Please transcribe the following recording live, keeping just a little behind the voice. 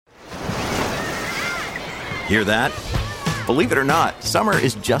Hear that? Believe it or not, summer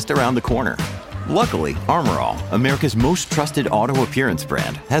is just around the corner. Luckily, Armor All, America's most trusted auto appearance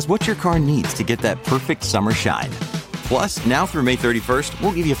brand, has what your car needs to get that perfect summer shine. Plus, now through May 31st,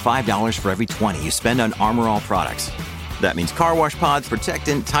 we'll give you $5 for every $20 you spend on Armor All products. That means car wash pods,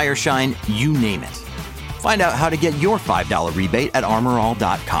 protectant, tire shine, you name it. Find out how to get your $5 rebate at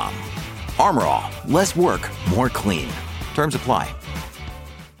armorall.com. Armor All, less work, more clean. Terms apply.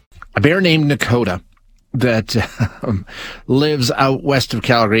 A bear named Nakota that lives out west of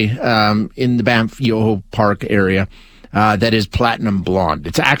Calgary in the Banff-Yoho Park area that is platinum-blond.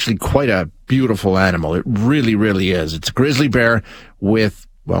 It's actually quite a beautiful animal. It really, really is. It's a grizzly bear with,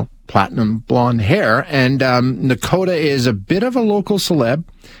 well, platinum-blonde hair. And Nakota is a bit of a local celeb,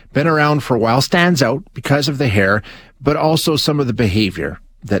 been around for a while, stands out because of the hair, but also some of the behavior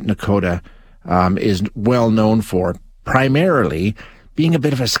that Nakota is well known for, primarily being a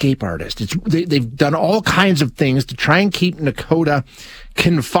bit of an escape artist. They've done all kinds of things to try and keep Nakota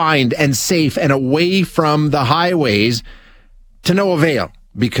confined and safe and away from the highways, to no avail,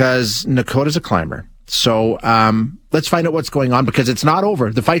 because Nakota's a climber. So let's find out what's going on, because it's not over.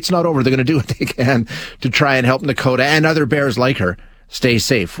 The fight's not over. They're going to do what they can to try and help Nakota and other bears like her stay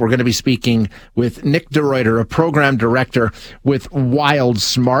safe. We're going to be speaking with Nick DeRuyter, a program director with Wild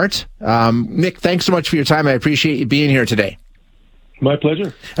Smart. Nick, thanks so much for your time. I appreciate you being here today. My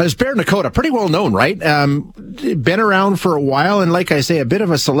pleasure. This bear Nakota, pretty well known, right? Been around for a while, and like I say, a bit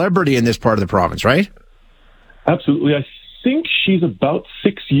of a celebrity in this part of the province, right? Absolutely. I think she's about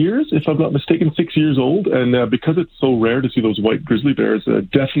 6 years, if I'm not mistaken, 6 years old. And because it's so rare to see those white grizzly bears,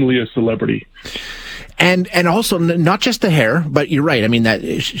 definitely a celebrity. And also, not just the hair, but you're right. I mean,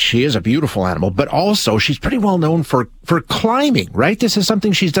 that she is a beautiful animal, but also she's pretty well known for climbing, right? This is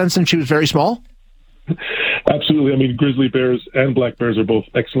something she's done since she was very small? Absolutely. I mean, grizzly bears and black bears are both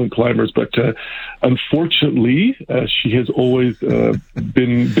excellent climbers, but unfortunately, she has always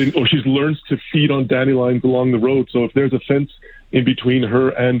she's learned to feed on dandelions along the road. So if there's a fence in between her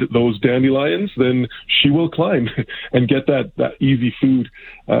and those dandelions, then she will climb and get that easy food.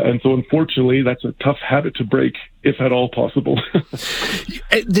 And so unfortunately, that's a tough habit to break, if at all possible.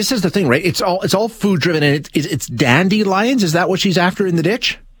 This is the thing, right? It's all food driven, and it's dandelions. Is that what she's after in the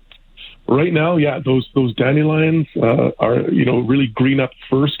ditch? Right now, yeah, those dandelions are, really green up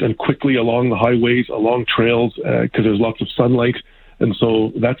first and quickly along the highways, along trails, because there's lots of sunlight. And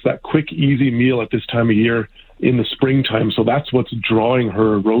so that's that quick, easy meal at this time of year in the springtime. So that's what's drawing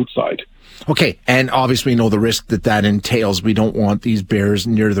her roadside. Okay, and obviously we know the risk that entails. We don't want these bears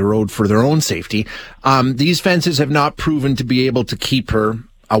near the road for their own safety. These fences have not proven to be able to keep her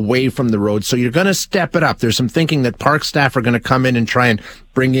away from the road, so you're going to step it up. There's some thinking that park staff are going to come in and try and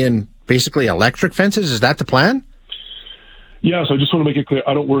bring in basically electric fences. Is that the plan? Yeah, so I just want to make it clear,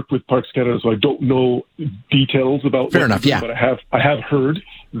 I don't work with Parks Canada, so I don't know details about. Fair enough, yeah. But I have heard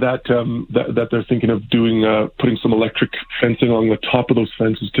that that they're thinking of doing putting some electric fencing along the top of those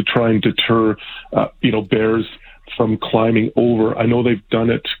fences to try and deter bears from climbing over. I know they've done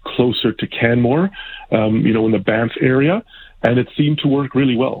it closer to Canmore, in the Banff area, and it seemed to work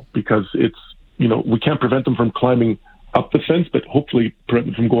really well, because it's we can't prevent them from climbing up the fence, but hopefully prevent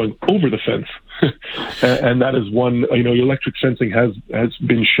them from going over the fence. And that is one, electric fencing has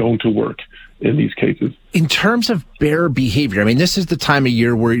been shown to work in these cases. In terms of bear behavior, I mean, this is the time of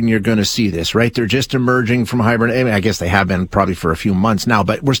year where you're going to see this, right? They're just emerging from hibernation. I mean, I guess they have been probably for a few months now,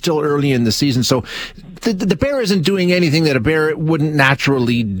 but we're still early in the season. So the bear isn't doing anything that a bear wouldn't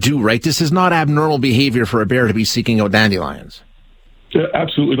naturally do, right? This is not abnormal behavior for a bear to be seeking out dandelions.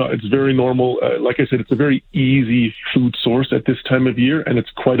 Absolutely not. It's very normal. Like I said, it's a very easy food source at this time of year, and it's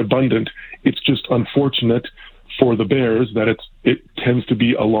quite abundant. It's just unfortunate for the bears that it tends to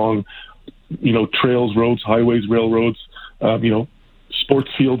be along, trails, roads, highways, railroads, sports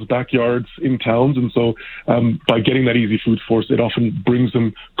fields, backyards, in towns. And so by getting that easy food source, it often brings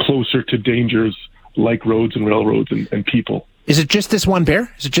them closer to dangers like roads and railroads and people. Is it just this one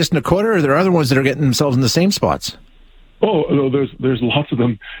bear? Is it just Nakota, or are there other ones that are getting themselves in the same spots? Oh, no, there's lots of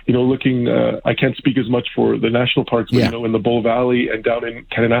them. Looking, I can't speak as much for the national parks, but, in the Bow Valley and down in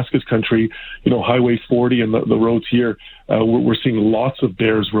Kananaskis country, Highway 40 and the roads here, we're seeing lots of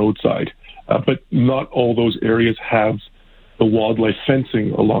bears roadside. But not all those areas have the wildlife fencing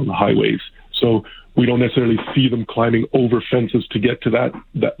along the highways. So we don't necessarily see them climbing over fences to get to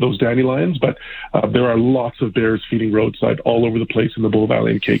those dandelions, but there are lots of bears feeding roadside all over the place in the Bow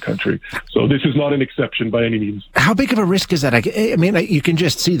Valley and K Country. So this is not an exception by any means. How big of a risk is that? I mean, you can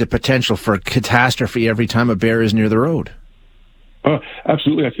just see the potential for catastrophe every time a bear is near the road.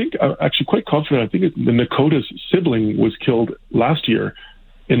 Absolutely. I think I'm actually quite confident. I think the Nakota's sibling was killed last year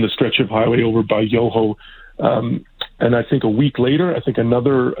in the stretch of highway over by Yoho. And I think a week later, a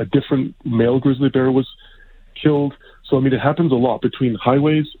different male grizzly bear was killed. So, I mean, it happens a lot between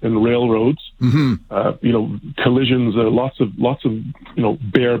highways and railroads. Collisions, lots of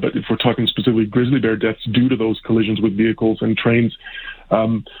bear, but if we're talking specifically grizzly bear deaths due to those collisions with vehicles and trains.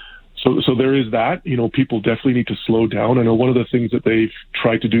 So there is that. People definitely need to slow down. I know one of the things that they've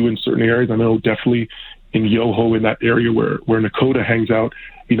tried to do in certain areas, I know definitely in Yoho, in that area where Nakota hangs out,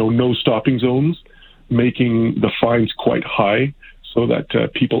 no stopping zones, making the fines quite high so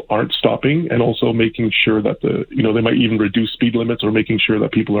that people aren't stopping, and also making sure that they might even reduce speed limits, or making sure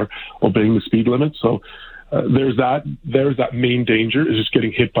that people are obeying the speed limits. So there's that main danger, is just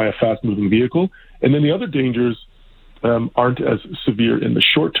getting hit by a fast moving vehicle. And then the other dangers aren't as severe in the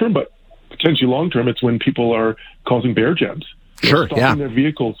short term, but potentially long term. It's when people are causing bear jams, stopping their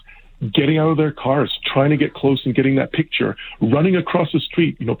vehicles, getting out of their cars, trying to get close and getting that picture, running across the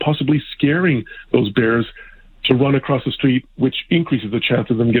street, possibly scaring those bears to run across the street, which increases the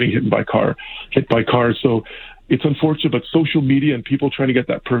chance of them getting hit by cars. So it's unfortunate, but social media and people trying to get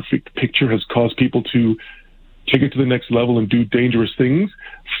that perfect picture has caused people to take it to the next level and do dangerous things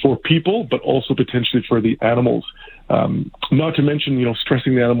for people, but also potentially for the animals. Not to mention,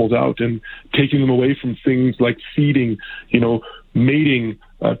 stressing the animals out and taking them away from things like feeding, mating,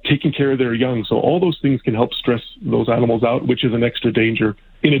 taking care of their young. So all those things can help stress those animals out, which is an extra danger,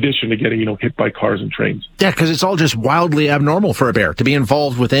 in addition to getting, hit by cars and trains. Yeah, because it's all just wildly abnormal for a bear to be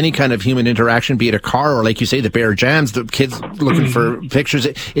involved with any kind of human interaction, be it a car or, like you say, the bear jams, the kids looking for pictures.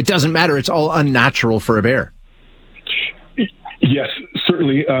 It doesn't matter. It's all unnatural for a bear. Yes,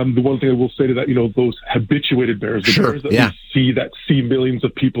 certainly. The one thing I will say to that, those habituated bears, the bears that we see millions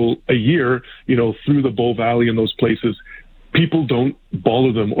of people a year, through the Bow Valley and those places, people don't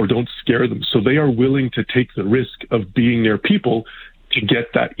bother them or don't scare them. So they are willing to take the risk of being near people to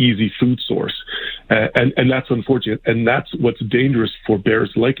get that easy food source. And that's unfortunate. And that's what's dangerous for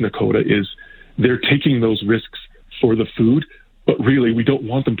bears like Nakota, is they're taking those risks for the food. But really, we don't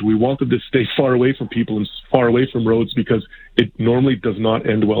want them to. We want them to stay far away from people and far away from roads, because it normally does not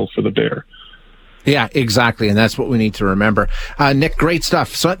end well for the bear. Yeah, exactly. And that's what we need to remember. Nick, great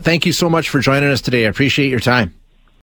stuff. So thank you so much for joining us today. I appreciate your time.